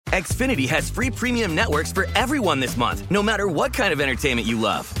Xfinity has free premium networks for everyone this month, no matter what kind of entertainment you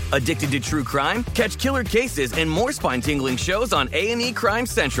love. Addicted to true crime? Catch killer cases and more spine-tingling shows on A&E Crime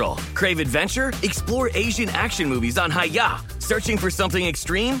Central. Crave adventure? Explore Asian action movies on Hi-YAH. Searching for something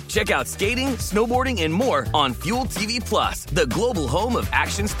extreme? Check out skating, snowboarding, and more on Fuel TV Plus, the global home of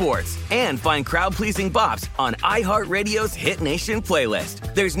action sports. And find crowd-pleasing bops on iHeartRadio's Hit Nation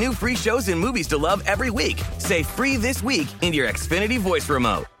playlist. There's new free shows and movies to love every week. Say free this week in your Xfinity voice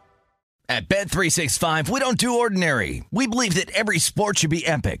remote. At Bet365, we don't do ordinary. We believe that every sport should be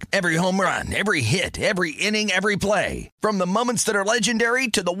epic. Every home run, every hit, every inning, every play. From the moments that are legendary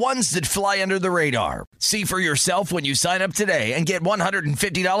to the ones that fly under the radar. See for yourself when you sign up today and get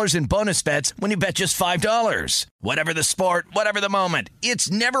 $150 in bonus bets when you bet just $5. Whatever the sport, whatever the moment, it's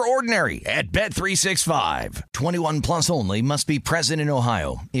never ordinary at Bet365. 21 plus only. Must be present in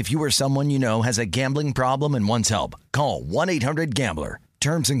Ohio. If you or someone you know has a gambling problem and wants help, call 1-800-GAMBLER.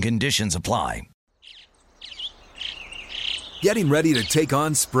 Terms and conditions apply. Getting ready to take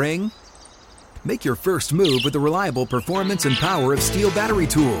on spring? Make your first move with the reliable performance and power of Steel battery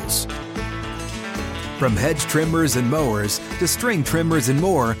tools. From hedge trimmers and mowers to string trimmers and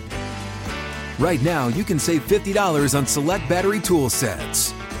more, right now you can save $50 on select battery tool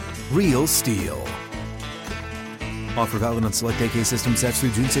sets. Real Steel. Offer valid on select AK system sets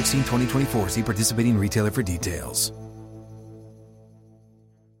through June 16, 2024. See participating retailer for details.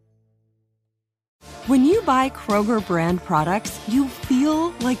 When you buy Kroger brand products, you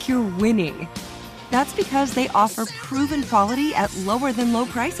feel like you're winning. That's because they offer proven quality at lower than low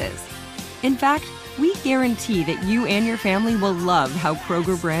prices. In fact, we guarantee that you and your family will love how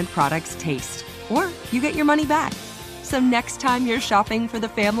Kroger brand products taste, or you get your money back. So next time you're shopping for the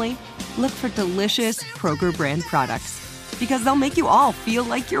family, look for delicious Kroger brand products, because they'll make you all feel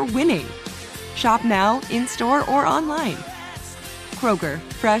like you're winning. Shop now, in-store, or online. Kroger,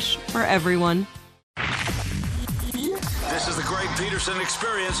 fresh for everyone. This is the Greg Peterson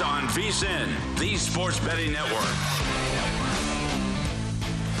Experience on VSiN, the Sports Betting Network.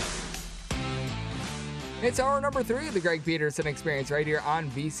 It's hour number 3 of the Greg Peterson Experience right here on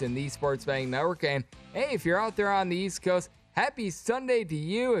VSiN, the Sports Betting Network. And hey, if you're out there on the East Coast, happy Sunday to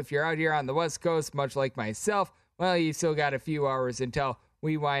you. If you're out here on the West Coast, much like myself, well, you still got a few hours until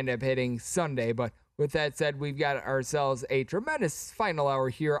we wind up hitting Sunday. But with that said, we've got ourselves a tremendous final hour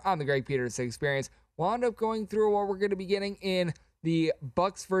here on the Greg Peterson Experience. We'll end up going through what we're going to be getting in the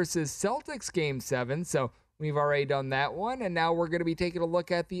Bucks versus Celtics Game 7. So we've already done that one, and now we're going to be taking a look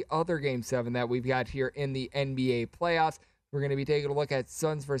at the other Game 7 that we've got here in the NBA playoffs. We're going to be taking a look at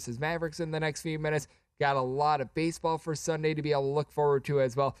Suns versus Mavericks in the next few minutes. Got a lot of baseball for Sunday to be able to look forward to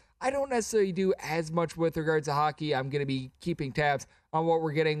as well. I don't necessarily do as much with regards to hockey. I'm going to be keeping tabs on what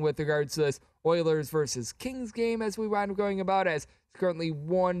we're getting with regards to this Oilers versus Kings game as we wind up going about, as it's currently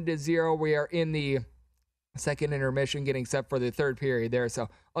 1-0. We are in the second intermission, getting set for the third period there. So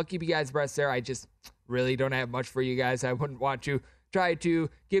I'll keep you guys abreast there. I just really don't have much for you guys. I wouldn't want to try to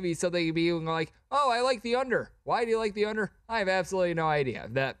give you something to be like, oh, I like the under. Why do you like the under? I have absolutely no idea.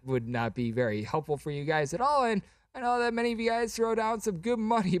 That would not be very helpful for you guys at all. And I know that many of you guys throw down some good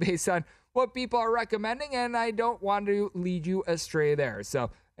money based on what people are recommending, and I don't want to lead you astray there.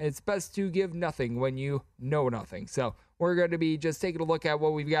 So it's best to give nothing when you know nothing. So we're going to be just taking a look at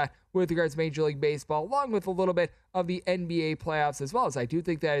what we've got with regards to Major League Baseball, along with a little bit of the NBA playoffs as well, as I do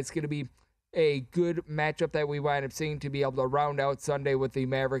think that it's going to be a good matchup that we wind up seeing to be able to round out Sunday with the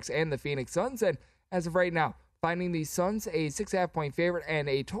Mavericks and the Phoenix Suns. And as of right now, finding the Suns a 6.5 point favorite and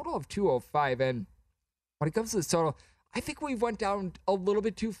a total of 205. And when it comes to this total, I think we've went down a little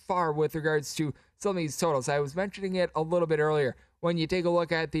bit too far with regards to some of these totals. I was mentioning it a little bit earlier when you take a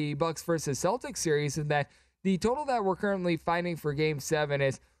look at the Bucks versus Celtics series, and that the total that we're currently finding for Game 7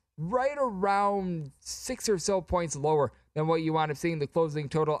 is right around 6 or so points lower than what you wind up seeing the closing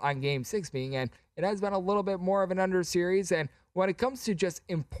total on Game 6 being. And it has been a little bit more of an under series. And when it comes to just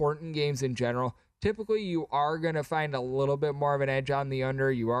important games in general, typically you are going to find a little bit more of an edge on the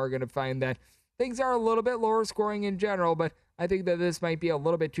under. You are going to find that things are a little bit lower scoring in general, but I think that this might be a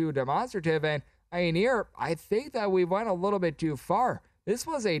little bit too demonstrative. And I mean, here, I think that we went a little bit too far. This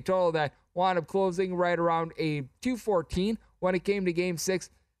was a total that wound up closing right around a 214 when it came to Game 6.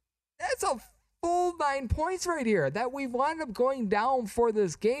 That's a full 9 points right here that we wound up going down for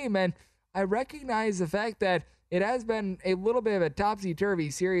this game. And I recognize the fact that it has been a little bit of a topsy-turvy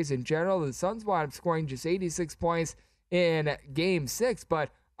series in general. The Suns wound up scoring just 86 points in Game 6,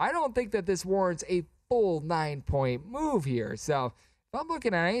 but I don't think that this warrants a full 9 point move here. So if I'm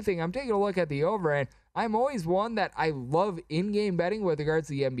looking at anything, I'm taking a look at the over, and I'm always one that I love in-game betting with regards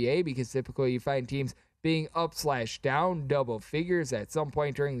to the NBA, because typically you find teams being up/down double figures at some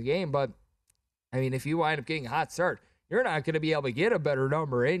point during the game. But, I mean, if you wind up getting a hot start, you're not going to be able to get a better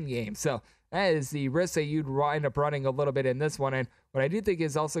number in game. So that is the risk that you'd wind up running a little bit in this one. And what I do think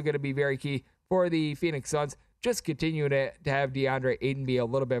is also going to be very key for the Phoenix Suns, just continue to have DeAndre Ayton be a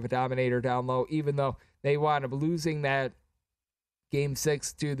little bit of a dominator down low, even though they wound up losing that Game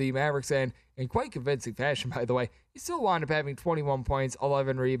 6 to the Mavericks, and in quite convincing fashion, by the way. He still wound up having 21 points,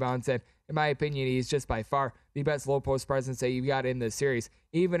 11 rebounds, and in my opinion, he's just by far the best low post presence that you've got in this series.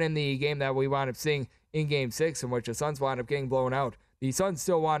 Even in the game that we wound up seeing in Game 6, in which the Suns wound up getting blown out, the Suns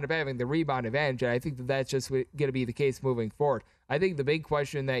still wound up having the rebound advantage, and I think that that's just going to be the case moving forward. I think the big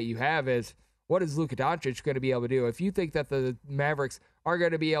question that you have is, what is Luka Doncic going to be able to do? If you think that the Mavericks are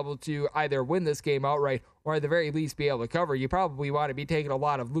going to be able to either win this game outright or at the very least be able to cover, you probably want to be taking a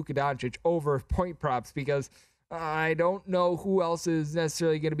lot of Luka Doncic over point props, because I don't know who else is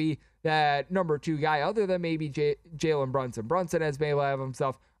necessarily going to be that number 2 guy other than maybe Jalen Brunson. Brunson has been able to have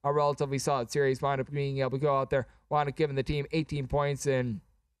himself a relatively solid series, wound up being able to go out there, wound up giving the team 18 points in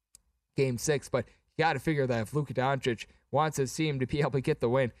Game 6, but you got to figure that if Luka Doncic wants his team to be able to get the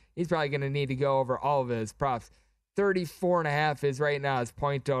win, he's probably going to need to go over all of his props. 34.5 is right now his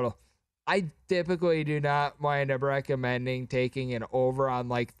point total. I typically do not wind up recommending taking an over on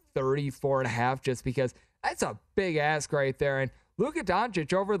like 34.5, just because that's a big ask right there. And Luka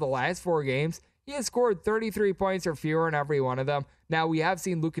Doncic, over the last 4 games, he has scored 33 points or fewer in every one of them. Now, we have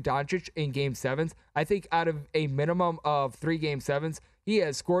seen Luka Doncic in Game 7s. I think out of a minimum of 3 Game 7s, he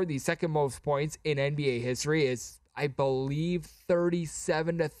has scored the second most points in NBA history. It's, I believe,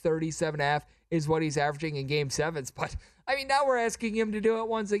 37 to 37.5 is what he's averaging in Game 7s. But, I mean, now we're asking him to do it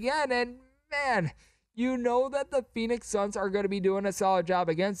once again. And, man, you know that the Phoenix Suns are going to be doing a solid job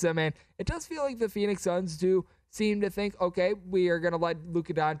against them. And it does feel like the Phoenix Suns do seem to think, okay, we are going to let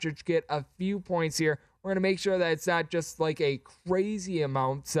Luka Doncic get a few points here. We're going to make sure that it's not just like a crazy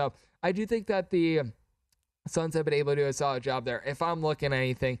amount. So I do think that the Suns have been able to do a solid job there. If I'm looking at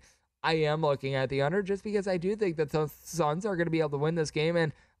anything, I am looking at the under, just because I do think that the Suns are going to be able to win this game,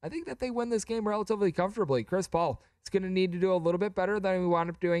 and I think that they win this game relatively comfortably. Chris Paul is going to need to do a little bit better than we wound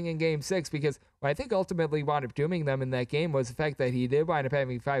up doing in Game 6, because what I think ultimately wound up dooming them in that game was the fact that he did wind up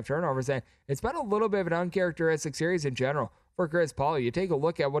having 5 turnovers, and it's been a little bit of an uncharacteristic series in general for Chris Paul. You take a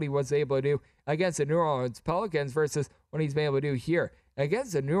look at what he was able to do against the New Orleans Pelicans versus what he's been able to do here.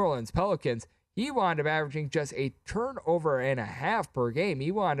 Against the New Orleans Pelicans, he wound up averaging just a turnover and a half per game.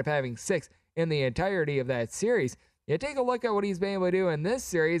 He wound up having 6 in the entirety of that series. You take a look at what he's been able to do in this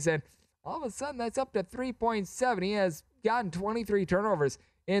series, and all of a sudden that's up to 3.7. He has gotten 23 turnovers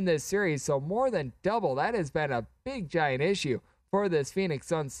in this series, so more than double. That has been a big, giant issue for this Phoenix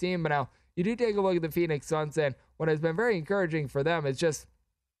Suns team. But now, you do take a look at the Phoenix Suns, and what has been very encouraging for them is just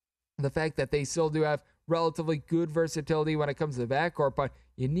the fact that they still do have relatively good versatility when it comes to the backcourt, but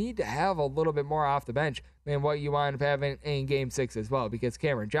you need to have a little bit more off the bench than what you wind up having in Game 6 as well, because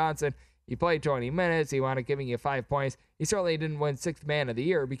Cameron Johnson, he played 20 minutes, he wound up giving you 5 points. He certainly didn't win 6th man of the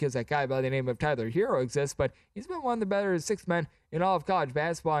year because that guy by the name of Tyler Hero exists, but he's been one of the better 6th men in all of college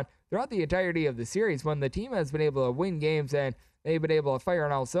basketball. And throughout the entirety of the series, when the team has been able to win games and they've been able to fire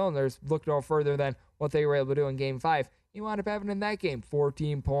on all cylinders, look no further than what they were able to do in Game 5. He wound up having in that game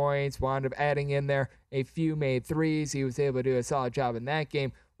 14 points, wound up adding in there a few made threes. He was able to do a solid job in that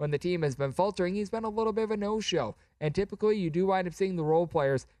game. When the team has been faltering, he's been a little bit of a no-show. And typically, you do wind up seeing the role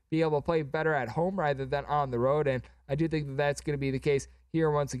players be able to play better at home rather than on the road. And I do think that that's going to be the case here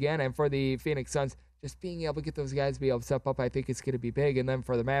once again. And for the Phoenix Suns, just being able to get those guys to be able to step up, I think it's going to be big. And then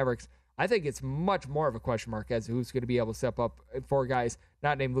for the Mavericks, I think it's much more of a question mark as to who's going to be able to step up for guys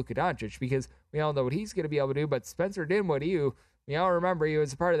not named Luka Doncic, because we all know what he's going to be able to do. But Spencer Dinwiddie, who we all remember, he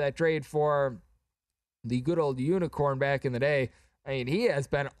was a part of that trade for the good old unicorn back in the day. I mean, he has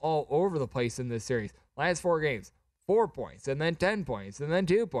been all over the place in this series. Last 4 games, 4 points, and then 10 points, and then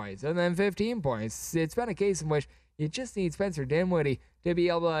 2 points, and then 15 points. It's been a case in which you just need Spencer Dinwiddie to be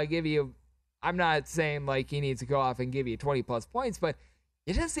able to give you, I'm not saying like he needs to go off and give you 20-plus points, but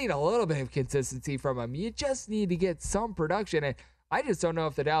you just need a little bit of consistency from him. You just need to get some production, and I just don't know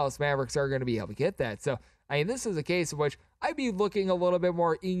if the Dallas Mavericks are going to be able to get that. So, I mean, this is a case in which I'd be looking a little bit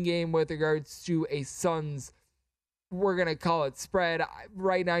more in-game with regards to a Suns, we're going to call it spread.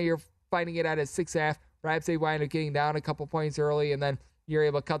 Right now, you're finding it at a 6.5. Perhaps they wind up getting down a couple points early, and then you're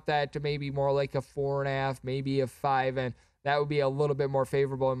able to cut that to maybe more like a 4.5, maybe a 5, and that would be a little bit more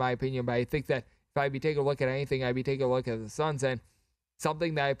favorable in my opinion. But I think that if I'd be taking a look at anything, I'd be taking a look at the Suns, and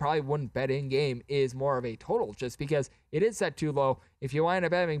something that I probably wouldn't bet in game is more of a total, just because it is set too low. If you wind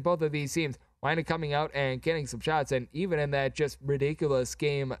up having both of these teams wind up coming out and getting some shots, and even in that just ridiculous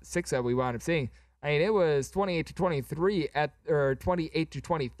Game 6 that we wound up seeing, I mean, it was 28-23 or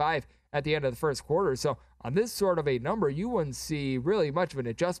 28-25 at the end of the first quarter. So on this sort of a number, you wouldn't see really much of an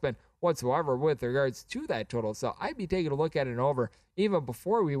adjustment whatsoever with regards to that total. So I'd be taking a look at an over even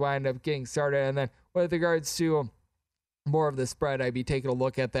before we wind up getting started. And then with regards to more of the spread, I'd be taking a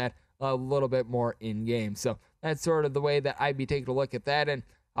look at that a little bit more in game. So that's sort of the way that I'd be taking a look at that. And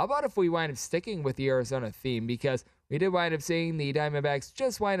how about if we wind up sticking with the Arizona theme? Because we did wind up seeing the Diamondbacks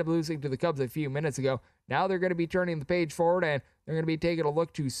just wind up losing to the Cubs a few minutes ago. Now they're going to be turning the page forward, and they're going to be taking a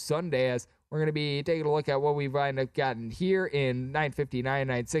look to Sunday, as we're going to be taking a look at what we've wind up gotten here in 9:59,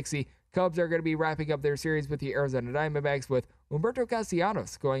 9:60. Cubs are going to be wrapping up their series with the Arizona Diamondbacks, with Humberto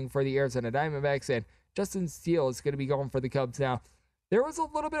Castellanos going for the Arizona Diamondbacks, and Justin Steele is going to be going for the Cubs. Now, there was a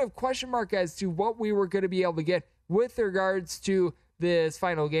little bit of question mark as to what we were going to be able to get with regards to this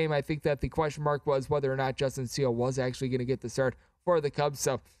final game. I think that the question mark was whether or not Justin Steele was actually going to get the start for the Cubs.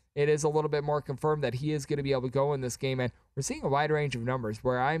 So it is a little bit more confirmed that he is going to be able to go in this game. And we're seeing a wide range of numbers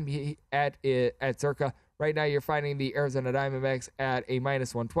where I'm at circa. Right now, you're finding the Arizona Diamondbacks at a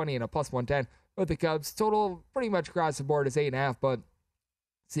 -120 and a +110. With the Cubs, total pretty much across the board is 8.5, but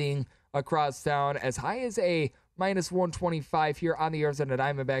seeing across town as high as a -125 here on the Arizona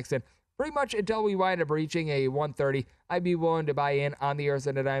Diamondbacks. And pretty much until we wind up reaching a 130, I'd be willing to buy in on the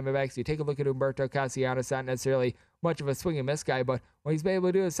Arizona Diamondbacks. You take a look at Humberto Castellanos, not necessarily much of a swing and miss guy, but what he's been able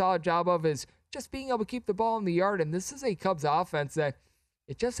to do a solid job of is just being able to keep the ball in the yard. And this is a Cubs offense that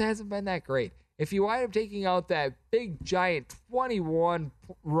it just hasn't been that great. If you wind up taking out that big, giant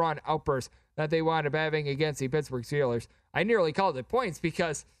 21-run outburst that they wound up having against the Pittsburgh Steelers, I nearly called it points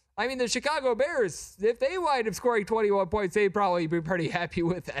because, I mean, the Chicago Bears, if they wind up scoring 21 points, they'd probably be pretty happy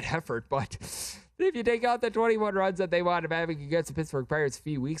with that effort. But if you take out the 21 runs that they wound up having against the Pittsburgh Pirates a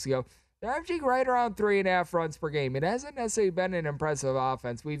few weeks ago, they're averaging right around 3.5 runs per game. It hasn't necessarily been an impressive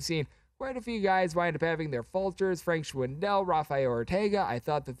offense. We've seen quite a few guys wind up having their falters. Frank Schwindel, Rafael Ortega. I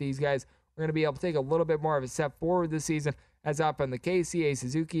thought that these guys were going to be able to take a little bit more of a step forward this season, as up in the case, C.A.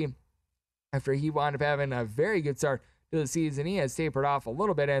 Suzuki, after he wound up having a very good start to the season, he has tapered off a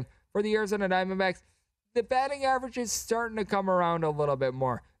little bit. And for the Arizona Diamondbacks, the batting average is starting to come around a little bit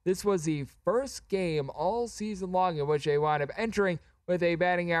more. This was the first game all season long in which they wound up entering with a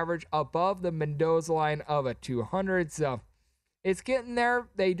batting average above the Mendoza line of a 200. So it's getting there.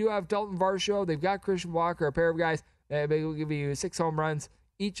 They do have Dalton Varsho. They've got Christian Walker, a pair of guys that will give you 6 home runs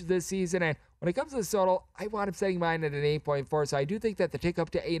each this season. And when it comes to the total, I wound up setting mine at an 8.4. So I do think that the tick up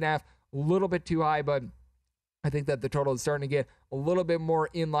to 8.5, a little bit too high, but I think that the total is starting to get a little bit more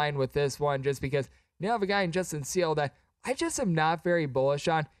in line with this one, just because you have a guy in Justin Steele that I just am not very bullish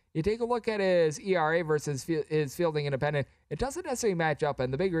on. You take a look at his ERA versus his fielding independent, it doesn't necessarily match up,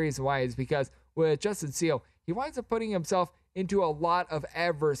 and the big reason why is because with Justin Steele, he winds up putting himself into a lot of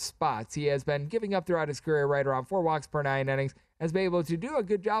adverse spots. He has been giving up throughout his career right around 4 walks per 9 innings, has been able to do a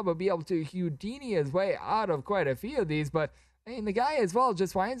good job of being able to Houdini his way out of quite a few of these, but I mean, the guy as well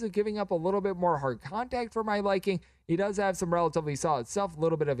just winds up giving up a little bit more hard contact for my liking. He does have some relatively solid stuff, a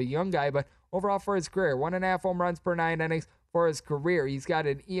little bit of a young guy, but overall for his career, 1.5 home runs per 9 innings for his career. He's got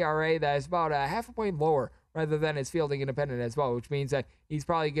an ERA that is about a half a point lower rather than his fielding independent as well, which means that he's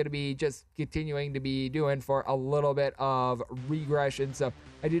probably going to be just continuing to be doing for a little bit of regression. So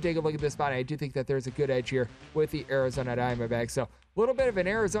I do take a look at this spot. I do think that there's a good edge here with the Arizona Diamondbacks. So a little bit of an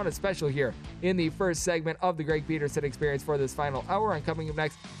Arizona special here in the first segment of the Greg Peterson Experience for this final hour. And coming up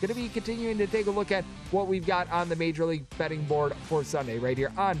next, going to be continuing to take a look at what we've got on the Major League betting board for Sunday right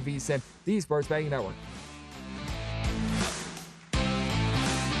here on VSiN, the Sports Betting Network.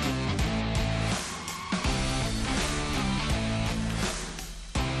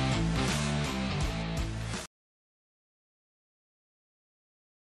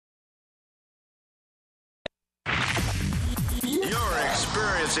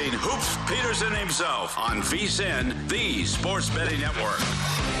 Experiencing Hoops Peterson himself on VSiN, the Sports Betting Network.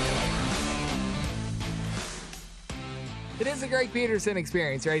 It is the Greg Peterson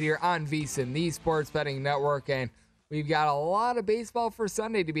Experience right here on VSiN, the Sports Betting Network, and we've got a lot of baseball for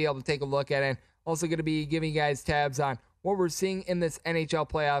Sunday to be able to take a look at, and also going to be giving you guys tabs on what we're seeing in this NHL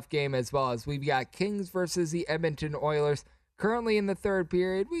playoff game, as well as we've got Kings versus the Edmonton Oilers currently in the third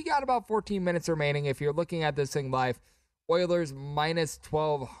period. We got about 14 minutes remaining if you're looking at this thing live. Oilers minus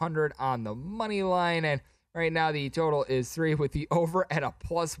 1,200 on the money line, and right now the total is 3 with the over at a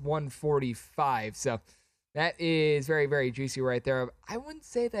plus 145. So that is very, very juicy right there. I wouldn't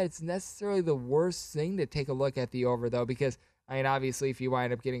say that it's necessarily the worst thing to take a look at the over, though, because, I mean, obviously if you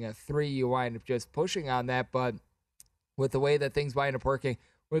wind up getting a 3, you wind up just pushing on that, but with the way that things wind up working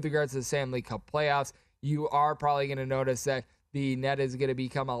with regards to the Stanley Cup playoffs, you are probably going to notice that the net is going to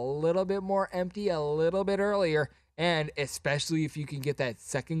become a little bit more empty a little bit earlier, and especially if you can get that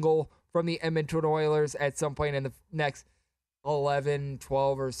second goal from the Edmonton Oilers at some point in the next 11,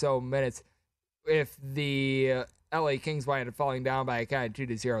 12 or so minutes. If the LA Kings wind up falling down by a kind of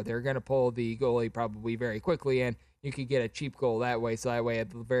 2-0, they're going to pull the goalie probably very quickly, and you could get a cheap goal that way. So that way, at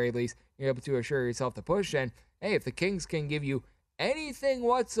the very least, you're able to assure yourself the push. And hey, if the Kings can give you anything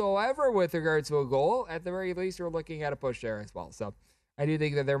whatsoever with regards to a goal, at the very least, you're looking at a push there as well. So I do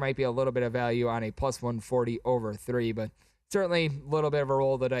think that there might be a little bit of value on a plus 140 over 3, but certainly a little bit of a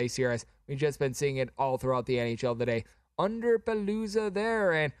roll of the dice here, as we've just been seeing it all throughout the NHL today. Under Palooza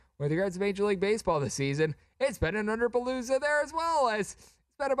there, and with regards to Major League Baseball this season, it's been an under Palooza there as well, as it's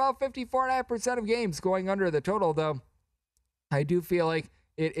been about 54.5% of games going under the total, though I do feel like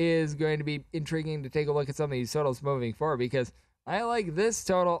it is going to be intriguing to take a look at some of these totals moving forward, because I like this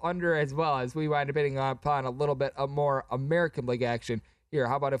total under as well, as we wind up bidding upon a little bit of more American League action here.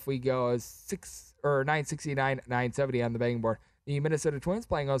 How about if we go 969, 970 on the betting board? The Minnesota Twins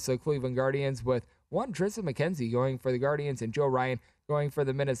playing also Cleveland Guardians, with one Tristan McKenzie going for the Guardians and Joe Ryan going for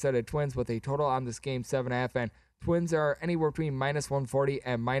the Minnesota Twins, with a total on this game 7.5. And Twins are anywhere between minus 140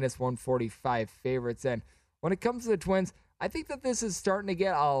 and minus 145 favorites. And when it comes to the Twins, I think that this is starting to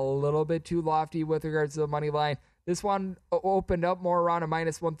get a little bit too lofty with regards to the money line. This one opened up more around a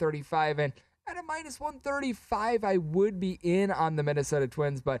minus 135, and at a minus 135, I would be in on the Minnesota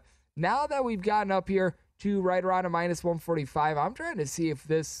Twins. But now that we've gotten up here to right around a minus 145, I'm trying to see if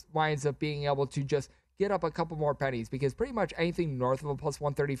this winds up being able to just get up a couple more pennies, because pretty much anything north of a plus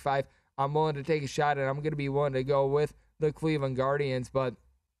 135, I'm willing to take a shot, and I'm going to be willing to go with the Cleveland Guardians, but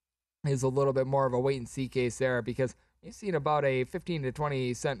is a little bit more of a wait-and-see case there, because you've seen about a 15 to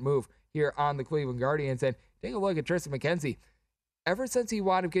 20 cent move here on the Cleveland Guardians. And take a look at Tristan McKenzie. Ever since he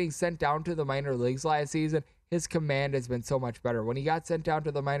wound up getting sent down to the minor leagues last season, his command has been so much better. When he got sent down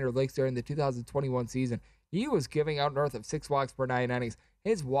to the minor leagues during the 2021 season, he was giving out north of 6 walks per 9 innings.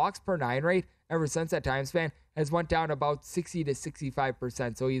 His walks per 9 rate, ever since that time span, has went down about 60 to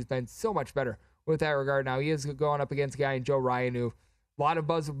 65%. So he's been so much better with that regard. Now, he is going up against a guy in Joe Ryan, who a lot of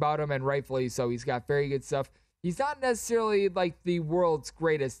buzz about him, and rightfully so. He's got very good stuff. He's not necessarily like the world's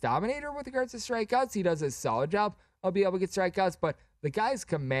greatest dominator with regards to strikeouts. He does a solid job of being able to get strikeouts, but the guy's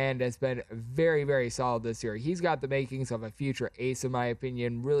command has been very, very solid this year. He's got the makings of a future ace, in my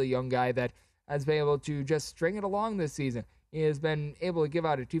opinion. Really young guy that has been able to just string it along this season. He has been able to give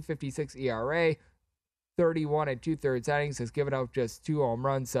out a 2.56 ERA, 31 and 2/3 innings, has given out just 2 home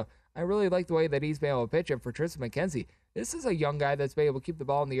runs. So I really like the way that he's been able to pitch. And for Tristan McKenzie, this is a young guy that's been able to keep the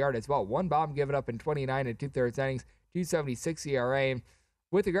ball in the yard as well. 1 bomb given up in 29 and 2/3 innings, 2.76 ERA. And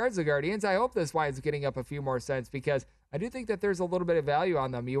with regards to the Guardians, I hope this winds up getting up a few more cents, because I do think that there's a little bit of value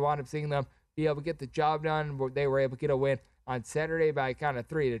on them. You wind up seeing them be able to get the job done. They were able to get a win on Saturday by kind of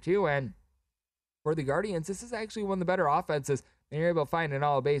 3-2. And for the Guardians, this is actually one of the better offenses than you're able to find in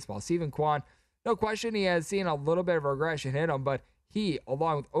all of baseball. Steven Kwan, no question, he has seen a little bit of regression in him, but he,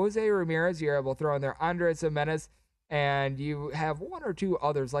 along with Jose Ramirez, you're able to throw in there Andres Gimenez, and you have 1 or 2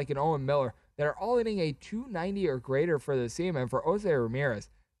 others like an Owen Miller that are all hitting a 290 or greater for the team. And for Jose Ramirez,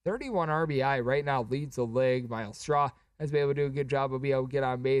 31 RBI right now leads the league. Miles Straw has been able to do a good job of being able to get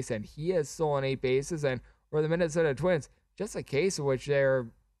on base, and he has stolen 8 bases. And for the Minnesota Twins, just a case in which they're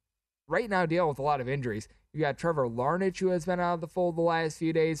right now dealing with a lot of injuries. You got Trevor Larnach, who has been out of the fold the last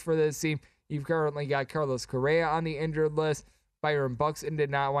few days for this team. You've currently got Carlos Correa on the injured list. Byron Buxton did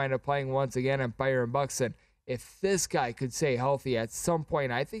not wind up playing once again, and Byron Buxton, if this guy could stay healthy at some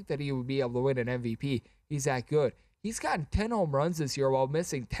point, I think that he would be able to win an MVP. He's that good. He's gotten 10 home runs this year while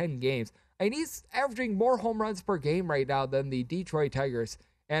missing 10 games. And he's averaging more home runs per game right now than the Detroit Tigers.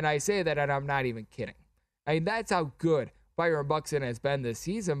 And I say that, and I'm not even kidding. I mean, that's how good Byron Buxton has been this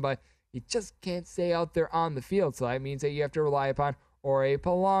season, but he just can't stay out there on the field. So that means that you have to rely upon Jorge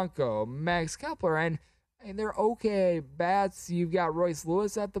Polanco, Max Kepler, and they're okay bats. You've got Royce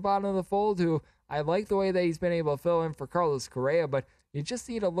Lewis at the bottom of the fold, who I like the way that he's been able to fill in for Carlos Correa, but you just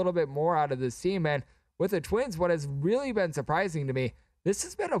need a little bit more out of this team. And with the Twins, what has really been surprising to me, this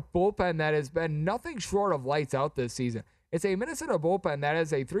has been a bullpen that has been nothing short of lights out this season. It's a Minnesota bullpen that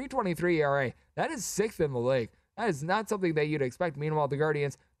has a 3.23 ERA. That is 6th in the league. That is not something that you'd expect. Meanwhile, the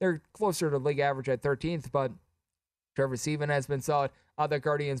Guardians, they're closer to league average at 13th, but Trevor Seaman has been solid. The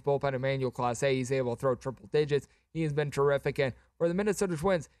Guardians bullpen, Emmanuel Clase, he's able to throw triple digits. He has been terrific. And for the Minnesota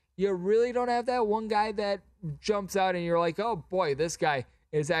Twins, you really don't have that one guy that jumps out and you're like, oh boy, this guy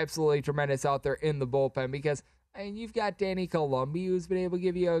is absolutely tremendous out there in the bullpen, because you've got Danny Columbi, who's been able to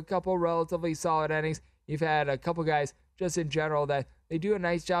give you a couple relatively solid innings. You've had a couple guys just in general that they do a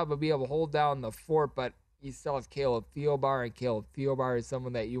nice job of being able to hold down the fort, but you still have Caleb Thielbar, and Caleb Thielbar is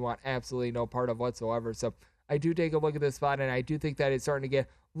someone that you want absolutely no part of whatsoever. So I do take a look at this spot, and I do think that it's starting to get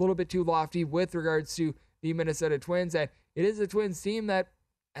a little bit too lofty with regards to the Minnesota Twins. And it is a Twins team that,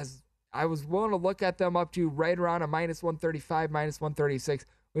 as I was willing to look at them up to right around a minus 135, minus 136,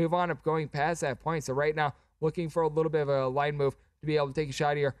 we've wound up going past that point. So right now, looking for a little bit of a line move to be able to take a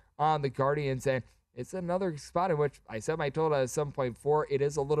shot here on the Guardians. And it's another spot in which I set my total at 7.4. It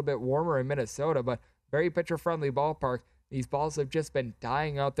is a little bit warmer in Minnesota, but very pitcher-friendly ballpark. These balls have just been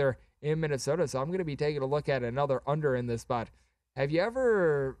dying out there in Minnesota, so I'm going to be taking a look at another under in this spot. Have you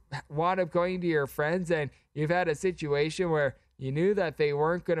ever wound up going to your friends and you've had a situation where you knew that they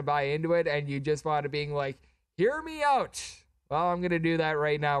weren't going to buy into it and you just wound up being like, hear me out? Well, I'm going to do that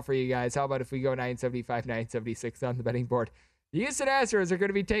right now for you guys. How about if we go 975, 976 on the betting board? The Houston Astros are going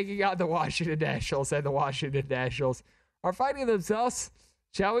to be taking out the Washington Nationals, and the Washington Nationals are finding themselves,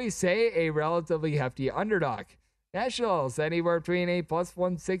 shall we say, a relatively hefty underdog. Nationals anywhere between a plus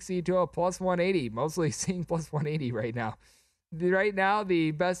 160 to a plus 180, mostly seeing plus 180 right now. Right now,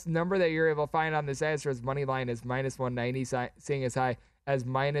 the best number that you're able to find on this Astros money line is minus 190, seeing as high as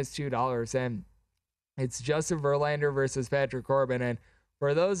minus $2. And it's Justin Verlander versus Patrick Corbin. And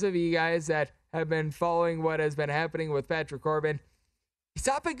for those of you guys that have been following what has been happening with Patrick Corbin, he's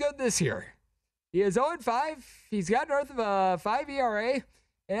not been good this year. He is 0-5. He's got north of a 5 ERA. It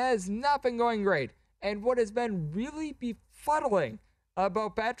has not been going great. And what has been really befuddling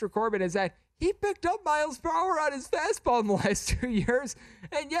about Patrick Corbin is that he picked up miles per hour on his fastball in the last 2 years,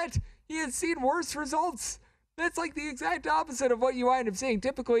 and yet he has seen worse results. That's like the exact opposite of what you wind up seeing.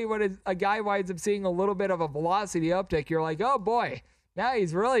 Typically, when a guy winds up seeing a little bit of a velocity uptick, you're like, oh boy, now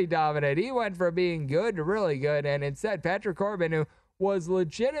he's really dominant. He went from being good to really good, and instead, Patrick Corbin, who was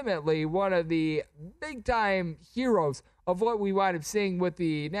legitimately one of the big-time heroes of what we wind up seeing with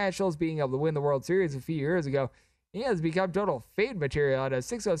the Nationals being able to win the World Series a few years ago, he has become total fade material at a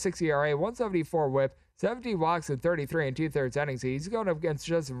 6.06 ERA, 174 whip, 17 walks in 33 2/3 innings. He's going up against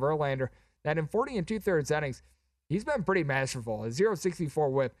Justin Verlander, that in 40 2/3 innings, he's been pretty masterful. A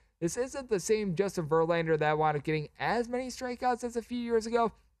 0.64 whip. This isn't the same Justin Verlander that wound up getting as many strikeouts as a few years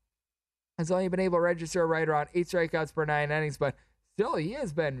ago. Has only been able to register right around 8 strikeouts per 9 innings, but still, he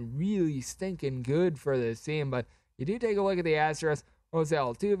has been really stinking good for this team. But you do take a look at the Astros. Jose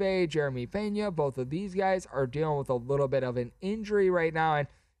Altuve, Jeremy Pena, both of these guys are dealing with a little bit of an injury right now. And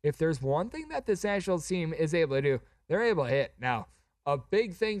if there's one thing that this Nationals team is able to do, they're able to hit. Now, a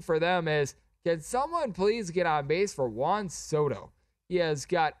big thing for them is, can someone please get on base for Juan Soto? He has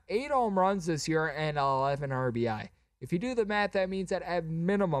got 8 home runs this year and 11 RBI. If you do the math, that means that at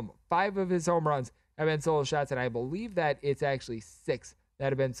minimum, 5 of his home runs have been solo shots, and I believe that it's actually 6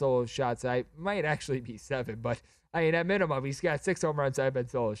 that have been solo shots. I might actually be 7, but I mean, at minimum, he's got 6 home runs that have been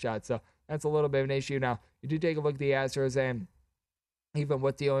solo shots, so that's a little bit of an issue. Now, you do take a look at the Astros, and even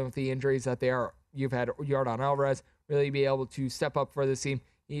with dealing with the injuries that you've had Yordan Alvarez really be able to step up for this team.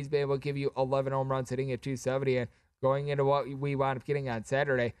 He's been able to give you 11 home runs, hitting at 270, and going into what we wound up getting on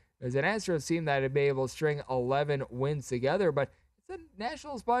Saturday, there's an Astros team that had been able to string 11 wins together, but it's a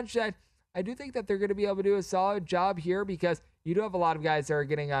Nationals bunch that I do think that they're going to be able to do a solid job here because you do have a lot of guys that are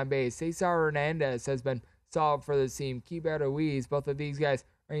getting on base. Cesar Hernandez has been solid for this team. Keibert Ruiz, both of these guys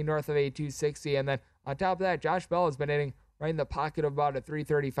are north of a 260. And then on top of that, Josh Bell has been hitting right in the pocket of about a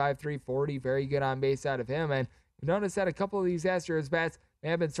 335, 340. Very good on base out of him. And you notice that a couple of these Astros bats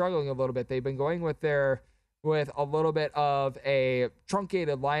may have been struggling a little bit. They've been going with a little bit of a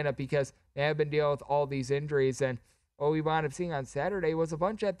truncated lineup because they have been dealing with all these injuries. And what we wound up seeing on Saturday was a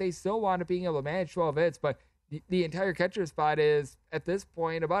bunch that they still wound up being able to manage 12 hits, but the entire catcher spot is, at this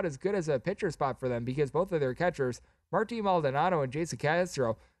point, about as good as a pitcher spot for them because both of their catchers, Martin Maldonado and Jason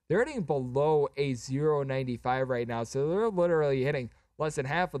Castro, they're hitting below a 0.95 right now. So they're literally hitting less than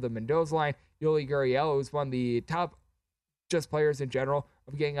half of the Mendoza line. Yuli Gurriel, who's one of the top just players in general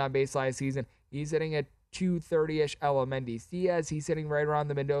of getting on base last season, he's hitting a 230-ish. Ella Mendes Diaz, he's hitting right around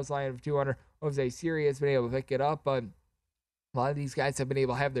the Mendoza line of 200. Jose Siri has been able to pick it up, but a lot of these guys have been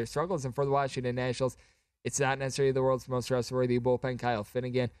able to have their struggles. And for the Washington Nationals, it's not necessarily the world's most trustworthy bullpen. Kyle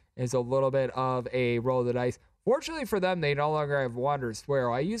Finnegan is a little bit of a roll of the dice. Fortunately for them, they no longer have Wander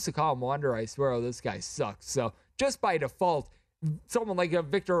Suero. I used to call him Wander Suero. This guy sucks. So just by default, someone like a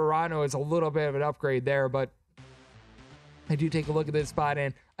Victor Arano is a little bit of an upgrade there, but I do take a look at this spot,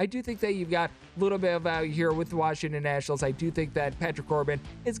 and I do think that you've got a little bit of value here with the Washington Nationals. I do think that Patrick Corbin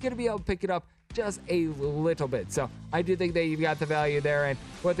is going to be able to pick it up just a little bit. So I do think that you've got the value there. And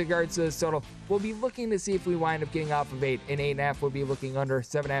with regards to this total, we'll be looking to see if we wind up getting off of 8. And 8.5 will be looking under,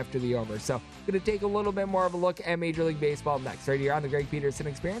 7.5 to the over. So going to take a little bit more of a look at Major League Baseball next, right here on the Greg Peterson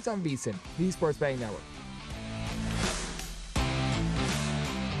Experience on VSiN, the Sports Betting Network.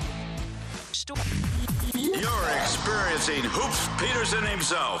 store. You're experiencing Hoops Peterson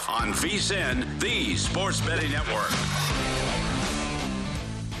himself on VSiN, the Sports Betting Network.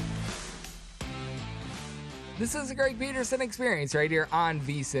 This is the Greg Peterson Experience right here on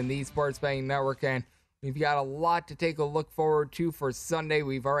VSiN, the Sports Betting Network, and we've got a lot to take a look forward to for Sunday.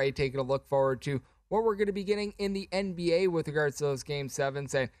 We've already taken a look forward to what we're going to be getting in the NBA with regards to those Game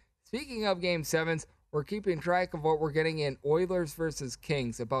 7s. And speaking of Game 7s, we're keeping track of what we're getting in Oilers versus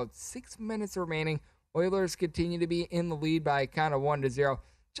Kings. About 6 minutes remaining. Oilers continue to be in the lead by kind of 1-0.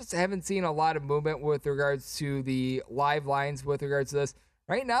 Just haven't seen a lot of movement with regards to the live lines with regards to this.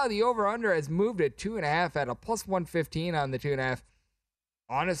 Right now, the over-under has moved at 2.5 at a plus 115 on the 2.5.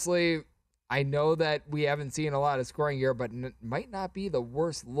 Honestly, I know that we haven't seen a lot of scoring here, but it might not be the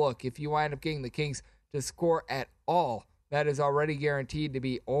worst look if you wind up getting the Kings to score at all. That is already guaranteed to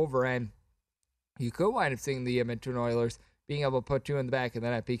be over, and you could wind up seeing the Edmonton Oilers being able to put two in the back of the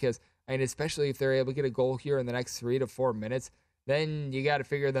net because, I mean, especially if they're able to get a goal here in the next 3 to 4 minutes, then you got to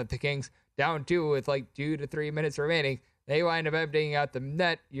figure that the Kings down 2 with like 2 to 3 minutes remaining, they wind up emptying out the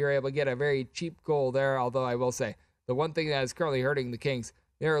net. You're able to get a very cheap goal there, although I will say the one thing that is currently hurting the Kings,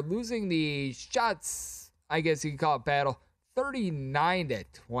 they're losing the shots, I guess you could call it battle,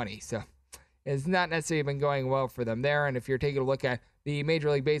 39-20. So it's not necessarily been going well for them there. And if you're taking a look at the Major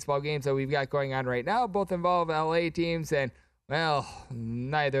League Baseball games that we've got going on right now, both involve LA teams, and, well,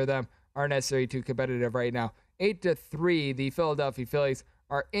 neither of them are necessarily too competitive right now. 8-3, the Philadelphia Phillies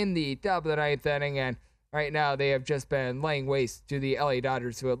are in the top of the ninth inning, and right now they have just been laying waste to the LA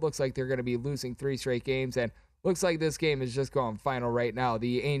Dodgers, who it looks like they're going to be losing 3 straight games, and looks like this game is just going final right now.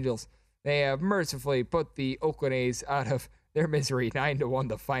 The Angels, they have mercifully put the Oakland A's out of their misery, 9-1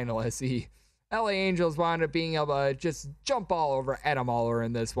 the final, as the LA Angels wound up being able to just jump all over Adam Oller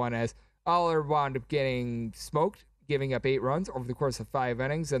in this one, as Oller wound up getting smoked, giving up 8 runs over the course of 5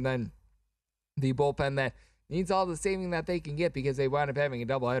 innings, and then the bullpen that needs all the saving that they can get because they wound up having a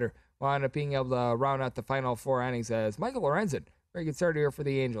doubleheader, wound up being able to round out the final 4 innings, as Michael Lorenzen, very good starter here for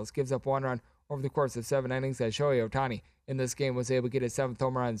the Angels, gives up 1 run over the course of 7 innings, as Shohei Ohtani in this game was able to get his 7th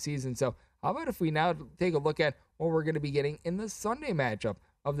home run of the season. So how about if we now take a look at what we're going to be getting in the Sunday matchup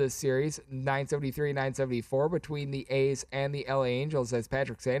of this series, 973-974 between the A's and the LA Angels, as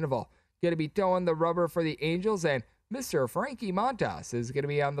Patrick Sandoval going to be towing the rubber for the Angels, and Mr. Frankie Montas is going to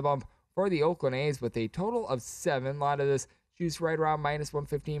be on the bump for the Oakland A's with a total of 7. A lot of this juice right around minus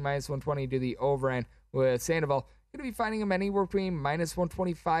 115, minus 120 to the over, and with Sandoval going to be finding them anywhere between minus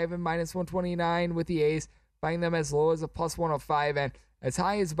 125 and minus 129 with the A's, finding them as low as a plus 105 and as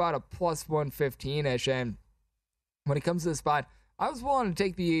high as about a plus 115-ish. And when it comes to the spot, I was willing to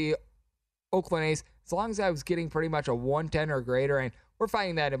take the Oakland A's as long as I was getting pretty much a 110 or greater, and we're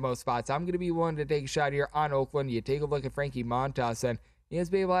finding that in most spots. I'm going to be willing to take a shot here on Oakland. You take a look at Frankie Montas, and he has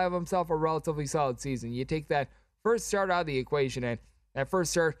been able to have himself a relatively solid season. You take that first start out of the equation, and that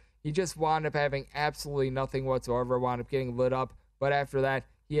first start, he just wound up having absolutely nothing whatsoever, wound up getting lit up. But after that,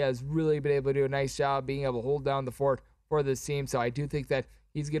 he has really been able to do a nice job being able to hold down the fort for this team. So I do think that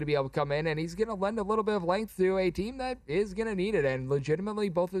he's going to be able to come in, and he's going to lend a little bit of length to a team that is going to need it. And legitimately,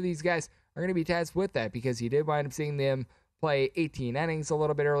 both of these guys are going to be tasked with that because he did wind up seeing them play 18 innings a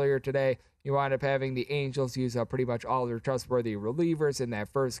little bit earlier today. You wind up having the Angels use up pretty much all their trustworthy relievers in that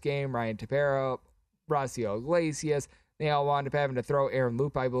first game. Ryan Tepera, Rocio Iglesias, they all wound up having to throw. Aaron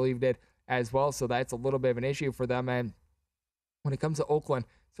Loop, I believe, did as well. So that's a little bit of an issue for them. And when it comes to Oakland,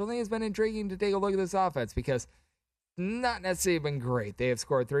 something has been intriguing to take a look at this offense because not necessarily been great. They have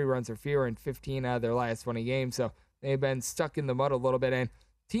scored 3 runs or fewer in 15 out of their last 20 games. So they've been stuck in the mud a little bit. And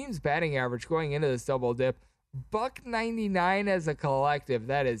team's batting average going into this double dip, $199 as a collective.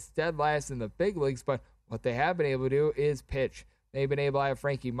 That is dead last in the big leagues, but what they have been able to do is pitch. They've been able to have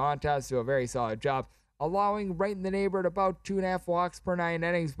Frankie Montas do a very solid job, allowing right in the neighborhood about 2.5 walks per 9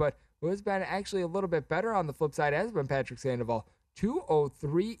 innings, but who has been actually a little bit better on the flip side has been Patrick Sandoval.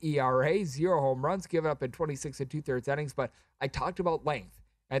 2.03 ERA, 0 home runs given up in 26 2/3 innings, but I talked about length.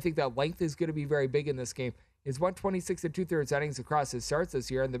 I think that length is going to be very big in this game. He's won 26 2/3 innings across his starts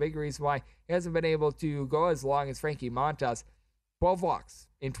this year, and the big reason why he hasn't been able to go as long as Frankie Montas, 12 walks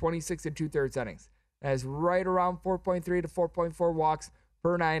in 26 2/3 innings. That is right around 4.3 to 4.4 walks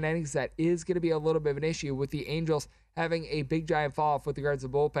per 9 innings. That is going to be a little bit of an issue with the Angels having a big giant fall off with regards to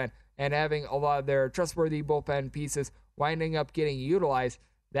bullpen and having a lot of their trustworthy bullpen pieces winding up getting utilized.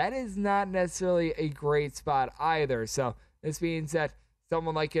 That is not necessarily a great spot either. So this means that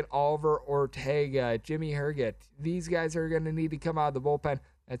someone like an Oliver Ortega, Jimmy Herget, these guys are going to need to come out of the bullpen.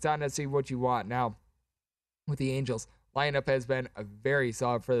 That's not necessarily what you want. Now, with the Angels, lineup has been a very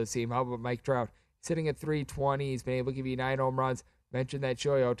solid for the team. How about Mike Trout? Sitting at 320, he's been able to give you 9 home runs. Mentioned that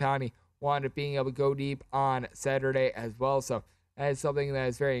Shohei Ohtani, wound up being able to go deep on Saturday as well. So that is something that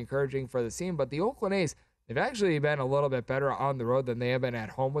is very encouraging for the team. But the Oakland A's, they've actually been a little bit better on the road than they have been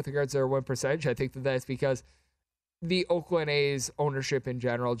at home with regards to their win percentage. I think that that's because the Oakland A's ownership in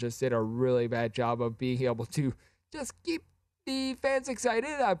general just did a really bad job of being able to just keep the fans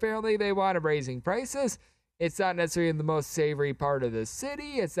excited. Apparently, they wound up raising prices. It's not necessarily the most savory part of the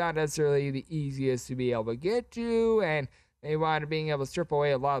city. It's not necessarily the easiest to be able to get to. And they wound up being able to strip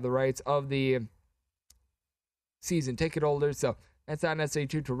away a lot of the rights of the season ticket holders. So that's not necessarily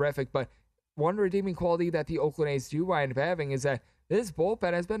too terrific. But one redeeming quality that the Oakland A's do wind up having is that this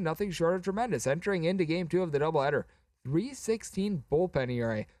bullpen has been nothing short of tremendous. Entering into Game 2 of the doubleheader, 3.16 bullpen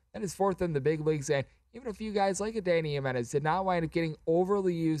ERA. That is fourth in the big leagues. And even a few guys like a Danny Jimenez did not wind up getting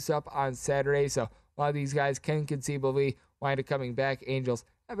overly used up on Saturday. So a lot of these guys can conceivably wind up coming back. Angels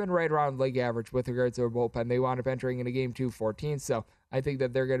have been right around league average with regards to their bullpen. They wound up entering into Game 2 14. So I think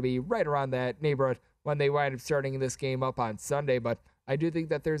that they're going to be right around that neighborhood when they wind up starting this game up on Sunday. But I do think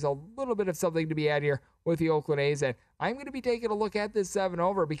that there's a little bit of something to be had here with the Oakland A's. And I'm going to be taking a look at this 7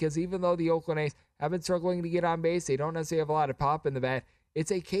 over because even though the Oakland A's have been struggling to get on base, they don't necessarily have a lot of pop in the bat.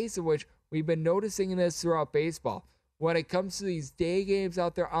 It's a case in which we've been noticing this throughout baseball. When it comes to these day games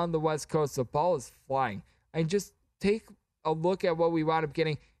out there on the West Coast, the ball is flying. And just take a look at what we wound up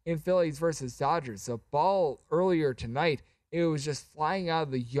getting in Phillies versus Dodgers. The ball earlier tonight, it was just flying out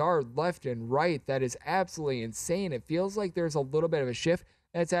of the yard left and right. That is absolutely insane. It feels like there's a little bit of a shift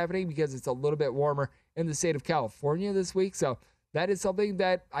that's happening because it's a little bit warmer in the state of California this week. So that is something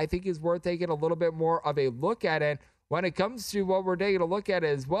that I think is worth taking a little bit more of a look at. And when it comes to what we're taking a look at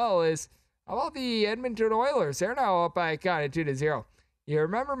as well is, how about the Edmonton Oilers? They're now up by a count of 2-0. You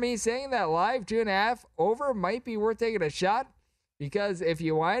remember me saying that live 2.5 over might be worth taking a shot? Because if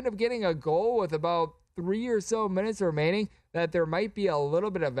you wind up getting a goal with about 3 or so minutes remaining, that there might be a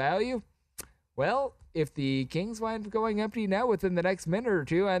little bit of value. Well, if the Kings wind up going empty now within the next minute or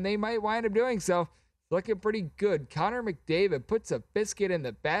two, and they might wind up doing so, looking pretty good. Connor McDavid puts a biscuit in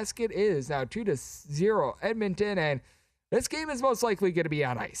the basket. It is now 2-0 Edmonton, and this game is most likely going to be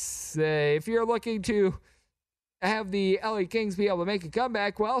on ice. If you're looking to have the LA Kings be able to make a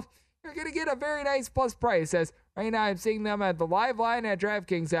comeback, well, you're going to get a very nice plus price, as right now I'm seeing them at the live line at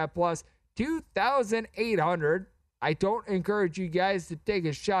DraftKings at plus 2,800. I don't encourage you guys to take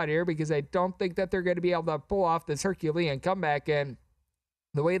a shot here because I don't think that they're going to be able to pull off this Herculean comeback. And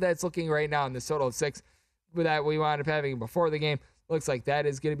the way that's looking right now in the total of 6 that we wound up having before the game, looks like that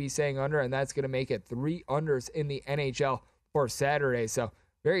is going to be staying under, and that's going to make it 3 unders in the NHL for Saturday. So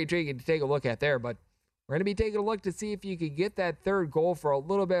very intriguing to take a look at there, but we're going to be taking a look to see if you can get that third goal for a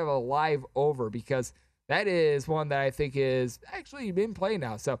little bit of a live over, because that is one that I think is actually been played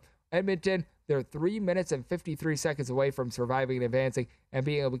now. So Edmonton, they're 3 minutes and 53 seconds away from surviving and advancing and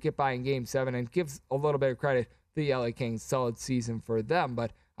being able to get by in Game 7, and gives a little bit of credit to the LA Kings. Solid season for them.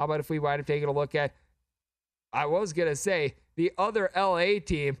 But how about if we wind up taking a look at, I was going to say, the other LA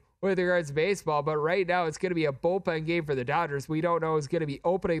team with regards to baseball, but right now it's going to be a bullpen game for the Dodgers. We don't know who's going to be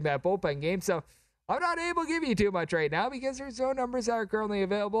opening that bullpen game, so I'm not able to give you too much right now because there's no numbers that are currently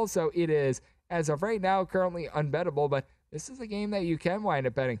available, so it is, as of right now, currently unbettable, but this is a game that you can wind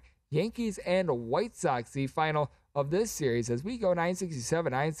up betting. Yankees and White Sox, the final of this series, as we go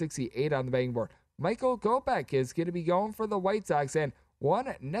 967, 968 on the betting board. Michael Kopech is going to be going for the White Sox, and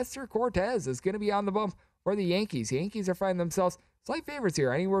one Nestor Cortez is going to be on the bump for the Yankees. The Yankees are finding themselves slight favorites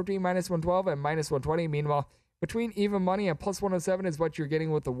here, anywhere between -112 and -120. Meanwhile, between even money and +107 is what you're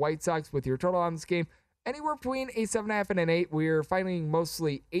getting with the White Sox with your total on this game. Anywhere between a 7.5 and an 8. We're finding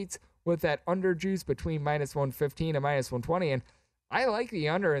mostly 8s with that under juice between -115 and -120. And I like the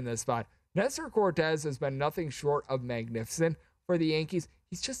under in this spot. Nestor Cortez has been nothing short of magnificent for the Yankees.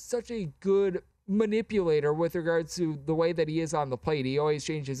 He's just such a good manipulator with regards to the way that he is on the plate. He always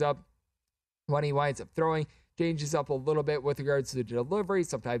changes up when he winds up throwing, changes up a little bit with regards to the delivery.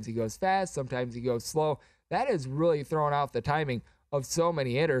 Sometimes he goes fast, sometimes he goes slow. That has really thrown out the timing of so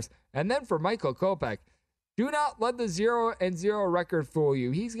many hitters. And then for Michael Kopech, do not let the 0-0 record fool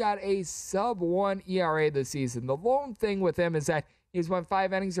you. He's got a sub-1 ERA this season. The lone thing with him is that he's won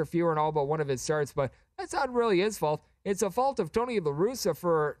 5 innings or fewer in all but one of his starts, but that's not really his fault. It's a fault of Tony La Russa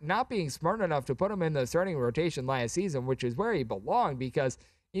for not being smart enough to put him in the starting rotation last season, which is where he belonged, because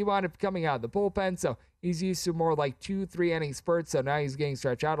he wound up coming out of the bullpen, so he's used to more like 2-3 inning spurts, so now he's getting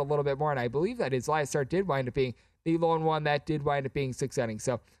stretched out a little bit more, and I believe that his last start did wind up being the lone one that did wind up being 6 innings,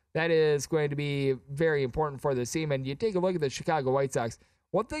 so that is going to be very important for the team. And you take a look at the Chicago White Sox.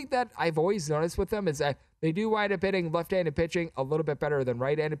 One thing that I've always noticed with them is that they do wind up hitting left-handed pitching a little bit better than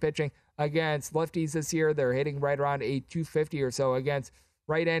right-handed pitching. Against lefties this year, they're hitting right around a 250 or so. Against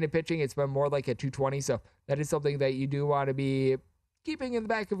right-handed pitching, it's been more like a 220, so that is something that you do want to be keeping in the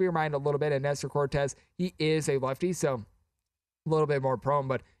back of your mind a little bit. And Nestor Cortez, he is a lefty, so a little bit more prone,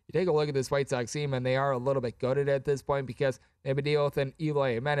 but you take a look at this White Sox team, and they are a little bit gutted at this point because they have a deal with an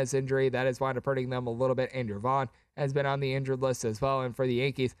Eloy Jimenez injury that has wound up hurting them a little bit. Andrew Vaughn has been on the injured list as well, and for the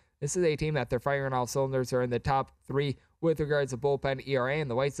Yankees, this is a team that they're firing all cylinders. Are in the top 3 with regards to bullpen ERA, and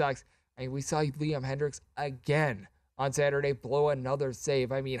the White Sox, we saw Liam Hendriks again on Saturday blow another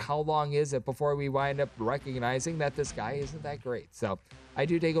save. I mean, how long is it before we wind up recognizing that this guy isn't that great? So I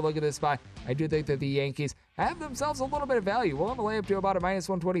do take a look at this spot. I do think that the Yankees have themselves a little bit of value. We'll have a lay up to about a minus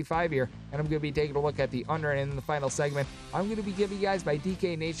 125 here, and I'm going to be taking a look at the under. And in the final segment, I'm going to be giving you guys my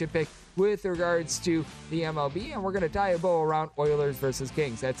DK Nation pick with regards to the MLB, and we're going to tie a bow around Oilers versus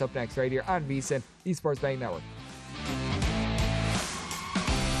Kings. That's up next right here on VSiN, the Sports Betting Network.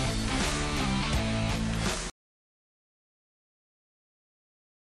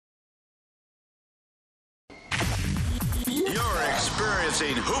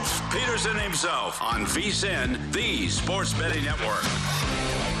 Experiencing Hoops Peterson himself on VSiN, the Sports Betting Network.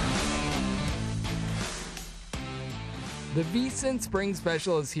 The VSiN Spring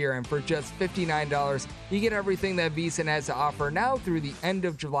Special is here, and for just $59, you get everything that VSiN has to offer now through the end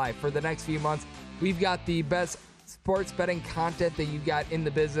of July. For the next few months, we've got the best sports betting content that you got in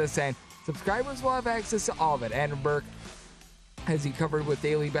the business, and subscribers will have access to all of it. Adam Burke has you covered with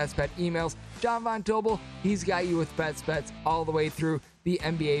daily best bet emails. John Von Tobel, he's got you with bets all the way through the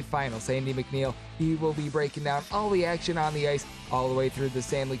NBA Finals. Andy McNeil, he will be breaking down all the action on the ice all the way through the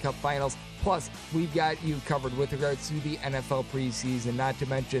Stanley Cup Finals. Plus, we've got you covered with regards to the NFL preseason, not to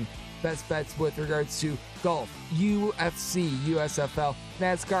mention best bets with regards to golf, UFC, USFL,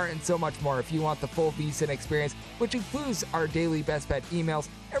 NASCAR, and so much more. If you want the full VSiN experience, which includes our daily best bet emails,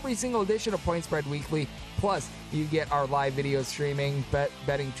 every single edition of Point Spread Weekly, plus you get our live video streaming,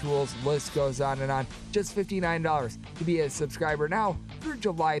 betting tools, list goes on and on. Just $59 to be a subscriber now through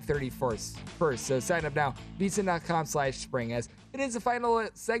July 31st. So sign up now, VSiN.com/spring, as it is the final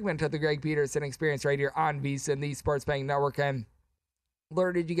segment of the Greg Peterson experience right here on VSiN, the Sports Betting Network. And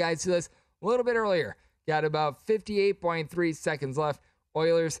alerted you guys to this a little bit earlier. Got about 58.3 seconds left.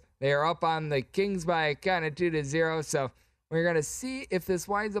 Oilers, they are up on the Kings by kind of 2-0. So we're going to see if this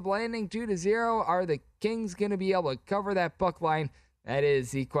winds up landing 2-0. Are the Kings going to be able to cover that puck line? That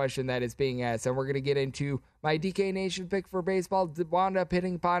is the question that is being asked. And we're going to get into my DK Nation pick for baseball. Wound up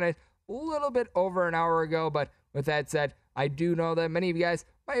hitting upon it a little bit over an hour ago. But with that said, I do know that many of you guys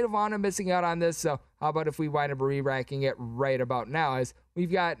might have wound up missing out on this, so how about if we wind up re-racking it right about now, as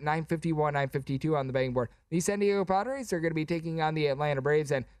we've got 951, 952 on the betting board. The San Diego Padres are going to be taking on the Atlanta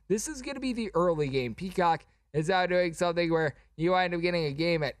Braves, and this is going to be the early game. Peacock is out doing something where you wind up getting a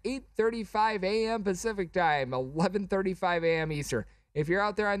game at 8:35 a.m. Pacific time, 11:35 a.m. Eastern. If you're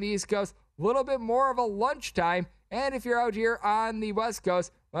out there on the East Coast, a little bit more of a lunchtime, and if you're out here on the West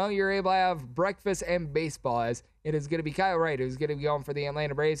Coast, well, you're able to have breakfast and baseball, as it is going to be Kyle Wright who's going to be going for the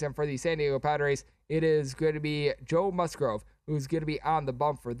Atlanta Braves, and for the San Diego Padres, it is going to be Joe Musgrove who's going to be on the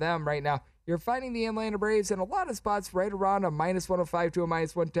bump for them right now. You're finding the Atlanta Braves in a lot of spots right around a minus 105 to a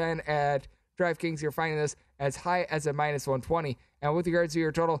minus 110 at DraftKings. You're finding this as high as a minus 120. And with regards to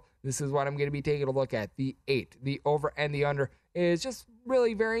your total, this is what I'm going to be taking a look at. The 8, the over and the under is just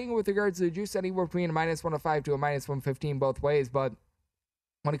really varying with regards to the juice, anywhere between a minus 105 to a minus 115 both ways. But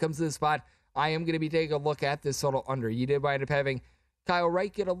when it comes to this spot, I am going to be taking a look at this total under. You did wind up having Kyle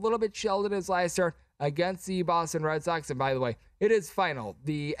Wright get a little bit shelled in his last start against the Boston Red Sox. And by the way, it is final.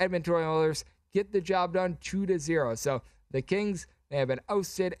 The Edmonton Oilers get the job done 2-0. So the Kings, they have been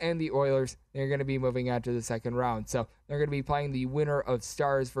ousted, and the Oilers, they're going to be moving on to the second round. So they're going to be playing the winner of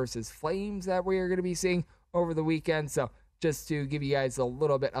Stars versus Flames that we are going to be seeing over the weekend. So just to give you guys a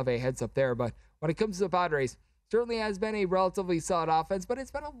little bit of a heads up there. But when it comes to the Padres, certainly has been a relatively solid offense, but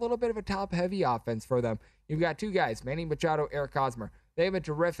it's been a little bit of a top-heavy offense for them. You've got two guys, Manny Machado, Eric Hosmer. They have been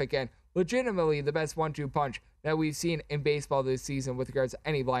terrific and legitimately the best 1-2 punch that we've seen in baseball this season with regards to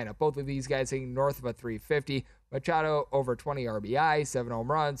any lineup. Both of these guys hitting north of a 350. Machado over 20 RBI, 7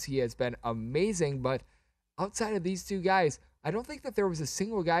 home runs. He has been amazing, but outside of these two guys, I don't think that there was a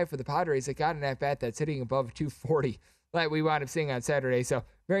single guy for the Padres that got an at-bat that's hitting above 240 like we wound up seeing on Saturday. So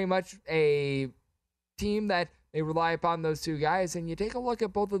very much a team that they rely upon those two guys, and you take a look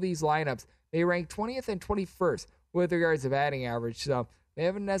at both of these lineups. They rank 20th and 21st with regards to batting average, so they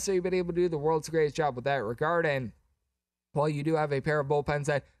haven't necessarily been able to do the world's greatest job with that regard. And while you do have a pair of bullpens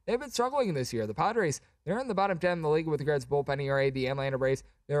that they've been struggling this year, the Padres, they're in the bottom 10 in the league with regards to bullpen ERA. The Atlanta Braves,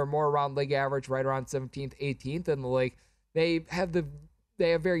 they're more around league average, right around 17th, 18th in the league. They have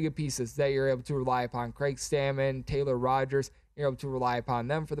very good pieces that you're able to rely upon. Craig Stammen, Taylor Rogers, you're able to rely upon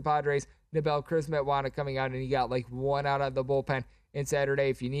them for the Padres. Nabel Christmas wound up coming out, and he got like one out of the bullpen in Saturday.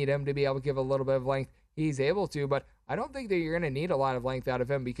 If you need him to be able to give a little bit of length, he's able to, but I don't think that you're going to need a lot of length out of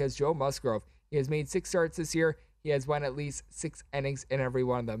him because Joe Musgrove, he has made 6 starts this year. He has won at least 6 innings in every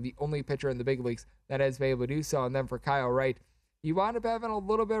one of them. The only pitcher in the big leagues that has been able to do so. And then for Kyle Wright, he wound up having a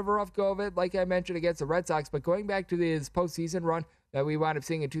little bit of a rough go of it, like I mentioned, against the Red Sox. But going back to his postseason run that we wound up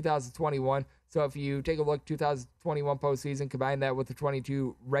seeing in 2021, so if you take a look, 2021 postseason, combine that with the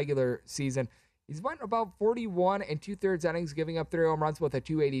 22 regular season, he's went about 41 2/3 innings, giving up 3 home runs with a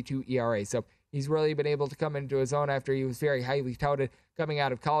 2.82 ERA. So he's really been able to come into his own after he was very highly touted coming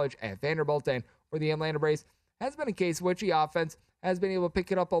out of college at Vanderbilt. And for the Atlanta Braves, has been a case in which the offense has been able to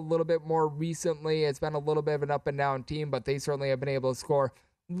pick it up a little bit more recently. It's been a little bit of an up and down team, but they certainly have been able to score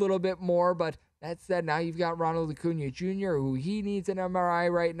a little bit more. But that said, now you've got Ronald Acuna Jr., who he needs an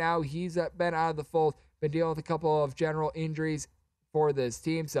MRI right now. He's been out of the fold, been dealing with a couple of general injuries for this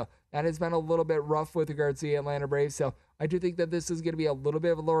team. So that has been a little bit rough with regards to the Atlanta Braves. So I do think that this is going to be a little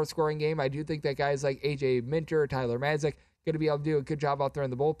bit of a lower scoring game. I do think that guys like AJ Minter, Tyler Matzek, going to be able to do a good job out there in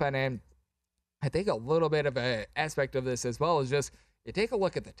the bullpen. And I think a little bit of an aspect of this as well is just you take a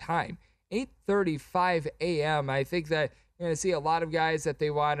look at the time. 8:35 a.m. I think that you're going to see a lot of guys that they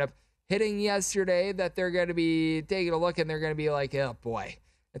wound up hitting yesterday that they're going to be taking a look and they're going to be like, oh boy,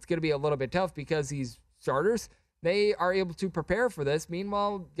 it's going to be a little bit tough because these starters, they are able to prepare for this.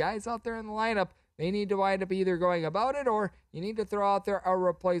 Meanwhile, guys out there in the lineup, they need to wind up either going about it or you need to throw out there a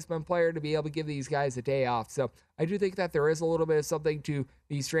replacement player to be able to give these guys a day off. So I do think that there is a little bit of something to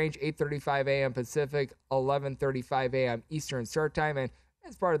the strange 8:35 a.m. Pacific, 11:35 a.m. Eastern start time, and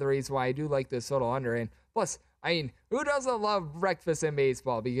that's part of the reason why I do like this total under. And plus, I mean, who doesn't love breakfast in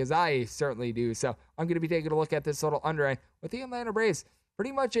baseball? Because I certainly do. So I'm going to be taking a look at this total under. And with the Atlanta Braves,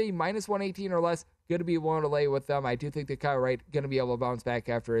 pretty much a minus 118 or less, going to be willing to lay with them. I do think that Kyle Wright going to be able to bounce back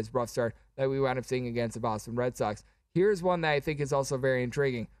after his rough start that we wound up seeing against the Boston Red Sox. Here's one that I think is also very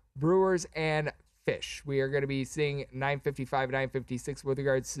intriguing. Brewers and Fish. We are going to be seeing 955, 956 with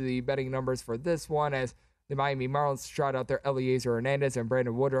regards to the betting numbers for this one as the Miami Marlins trot out their Eliezer Hernandez and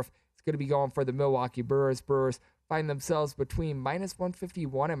Brandon Woodruff. It's going to be going for the Milwaukee Brewers. Brewers find themselves between minus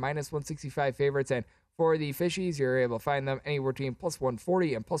 151 and minus 165 favorites. And for the Fishies, you're able to find them anywhere between plus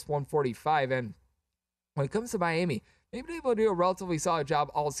 140 and plus 145. And when it comes to Miami, they've been able to do a relatively solid job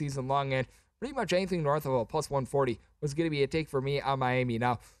all season long. And pretty much anything north of a plus 140 was going to be a take for me on Miami.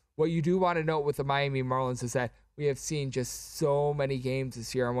 Now, what you do want to note with the Miami Marlins is that we have seen just so many games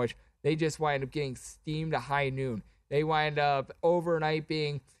this year in which they just wind up getting steamed to high noon. They wind up overnight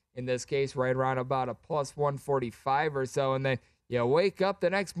being, in this case, right around about a plus 145 or so. And then you wake up the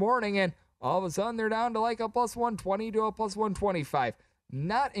next morning and all of a sudden they're down to like a plus 120 to a plus 125.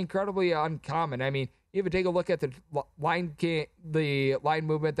 Not incredibly uncommon. I mean, even take a look at the line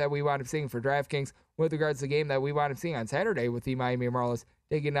movement that we wound up seeing for DraftKings with regards to the game that we wound up seeing on Saturday with the Miami Marlins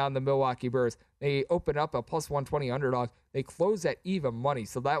taking down the Milwaukee Brewers. They opened up a plus 120 underdog. They closed at even money,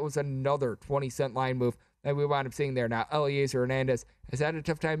 so that was another 20-cent line move that we wound up seeing there. Now, Eliezer Hernandez has had a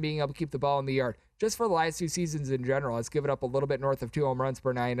tough time being able to keep the ball in the yard. Just for the last 2 seasons in general, has given up a little bit north of 2 home runs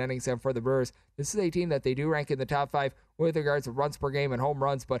per 9 innings. And for the Brewers, this is a team that they do rank in the top 5 with regards to runs per game and home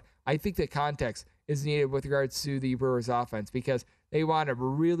runs, but I think the context is needed with regards to the Brewers offense because they wound up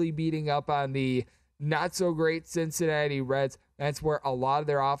really beating up on the not-so-great Cincinnati Reds. That's where a lot of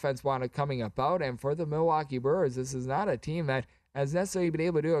their offense wound up coming about. And for the Milwaukee Brewers, this is not a team that has necessarily been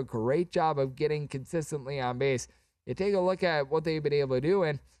able to do a great job of getting consistently on base. You take a look at what they've been able to do,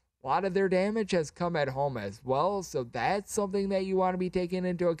 and a lot of their damage has come at home as well. So that's something that you want to be taking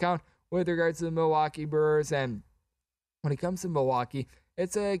into account with regards to the Milwaukee Brewers. And when it comes to Milwaukee,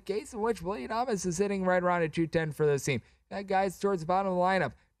 it's a case in which William Thomas is sitting right around at 210 for this team. That guy's towards the bottom of the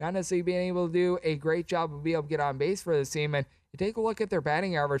lineup, not necessarily being able to do a great job of being able to get on base for this team. And you take a look at their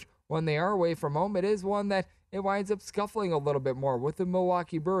batting average when they are away from home, it is one that it winds up scuffling a little bit more with the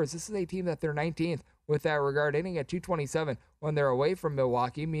Milwaukee Brewers. This is a team that they're 19th with that regard, hitting at 227 when they're away from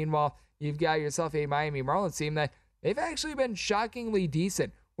Milwaukee. Meanwhile, you've got yourself a Miami Marlins team that they've actually been shockingly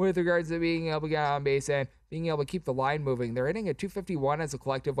decent with regards to being able to get on base and being able to keep the line moving. They're hitting at 251 as a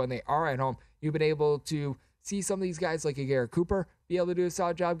collective when they are at home. You've been able to see some of these guys like a Garrett Cooper be able to do a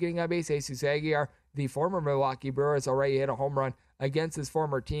solid job getting on base. Jesus Aguilar, the former Milwaukee Brewer, has already hit a home run against his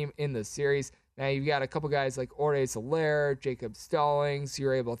former team in the series. Now you've got a couple guys like Jorge Soler, Jacob Stallings.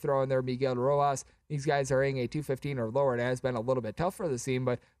 You're able to throw in there Miguel Rojas. These guys are hitting a 215 or lower. It has been a little bit tough for the team,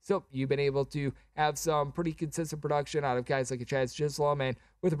 but still, you've been able to have some pretty consistent production out of guys like a Chaz Chisholm. And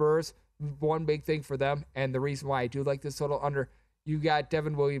with the Brewers, one big thing for them, and the reason why I do like this total under, you got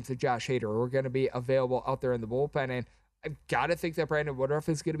Devin Williams and Josh Hader who are going to be available out there in the bullpen. And I've got to think that Brandon Woodruff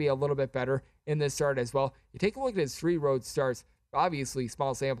is going to be a little bit better in this start as well. You take a look at his 3 road starts, obviously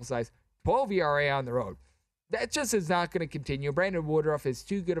small sample size, 12 ERA on the road. That just is not going to continue. Brandon Woodruff is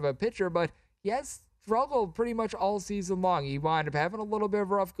too good of a pitcher, but he has struggled pretty much all season long. He wound up having a little bit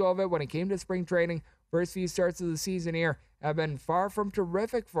of a rough go of it when it came to spring training. First few starts of the season here have been far from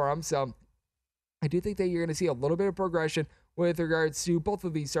terrific for him, so I do think that you're going to see a little bit of progression with regards to both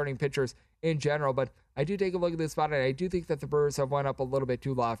of these starting pitchers in general, but I do take a look at this spot, and I do think that the Brewers have went up a little bit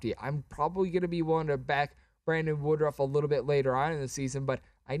too lofty. I'm probably going to be willing to back Brandon Woodruff a little bit later on in the season, but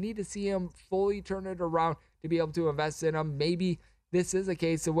I need to see him fully turn it around to be able to invest in him. Maybe this is a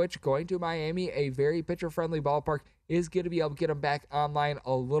case in which going to Miami, a very pitcher-friendly ballpark, is going to be able to get him back online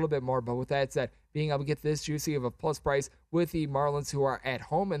a little bit more. But with that said, being able to get this juicy of a plus price with the Marlins, who are at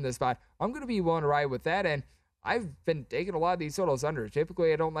home in this spot, I'm going to be willing to ride with that. And I've been taking a lot of these totals under.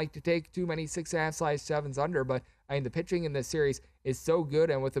 Typically, I don't like to take too many 6.5/7s under, but I mean, the pitching in this series is so good.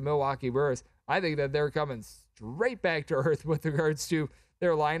 And with the Milwaukee Brewers, I think that they're coming straight back to earth with regards to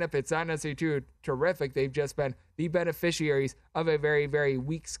their lineup. It's not necessarily too terrific. They've just been the beneficiaries of a very, very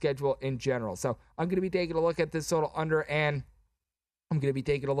weak schedule in general. So I'm going to be taking a look at this total under, and I'm going to be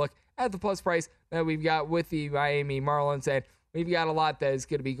taking a look at the plus price that we've got with the Miami Marlins. And we've got a lot that is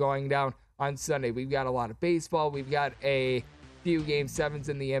going to be going down on Sunday. We've got a lot of baseball. We've got a few Game 7s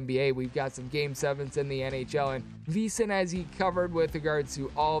in the NBA. We've got some Game 7s in the NHL. And VSiN has you covered with regards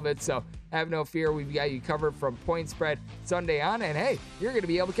to all of it. So have no fear. We've got you covered from point spread Sunday on. And hey, you're going to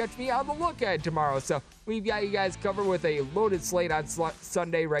be able to catch me on the lookout tomorrow. So we've got you guys covered with a loaded slate on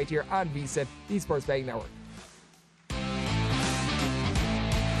Sunday right here on VSiN, the Sports Betting Network.